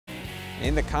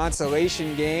In the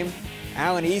consolation game,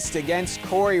 Allen East against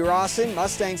Cory-Rawson.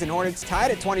 Mustangs and Hornets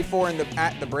tied at 24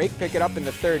 at the break. Pick it up in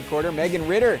the third quarter. Megan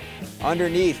Ritter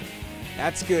underneath.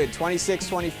 That's good.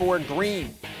 26-24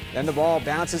 Green. Then the ball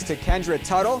bounces to Kendra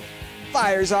Tuttle.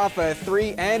 Fires off a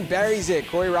three and buries it.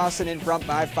 Cory-Rawson in front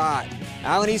by 5.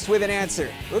 Allen East with an answer.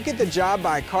 Look at the job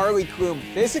by Carly Klum.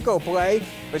 Physical play,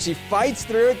 but she fights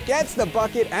through it, gets the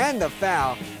bucket and the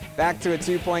foul. Back to a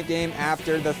 2-point game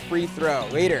after the free throw.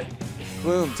 Later,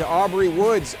 Klum to Aubrey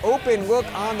Woods. Open look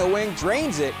on the wing,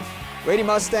 drains it. Lady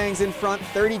Mustangs in front,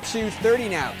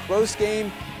 32-30 now. Close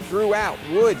game throughout.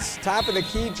 Woods, top of the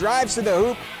key, drives to the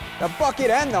hoop. The bucket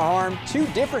and the harm. 2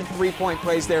 different 3-point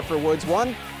plays there for Woods.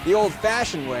 One the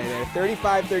old-fashioned way there.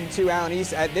 35-32 Allen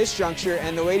East at this juncture,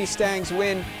 and the Lady Stangs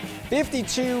win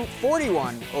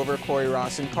 52-41 over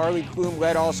Cory-Rawson. Carly Klum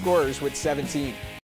led all scorers with 17.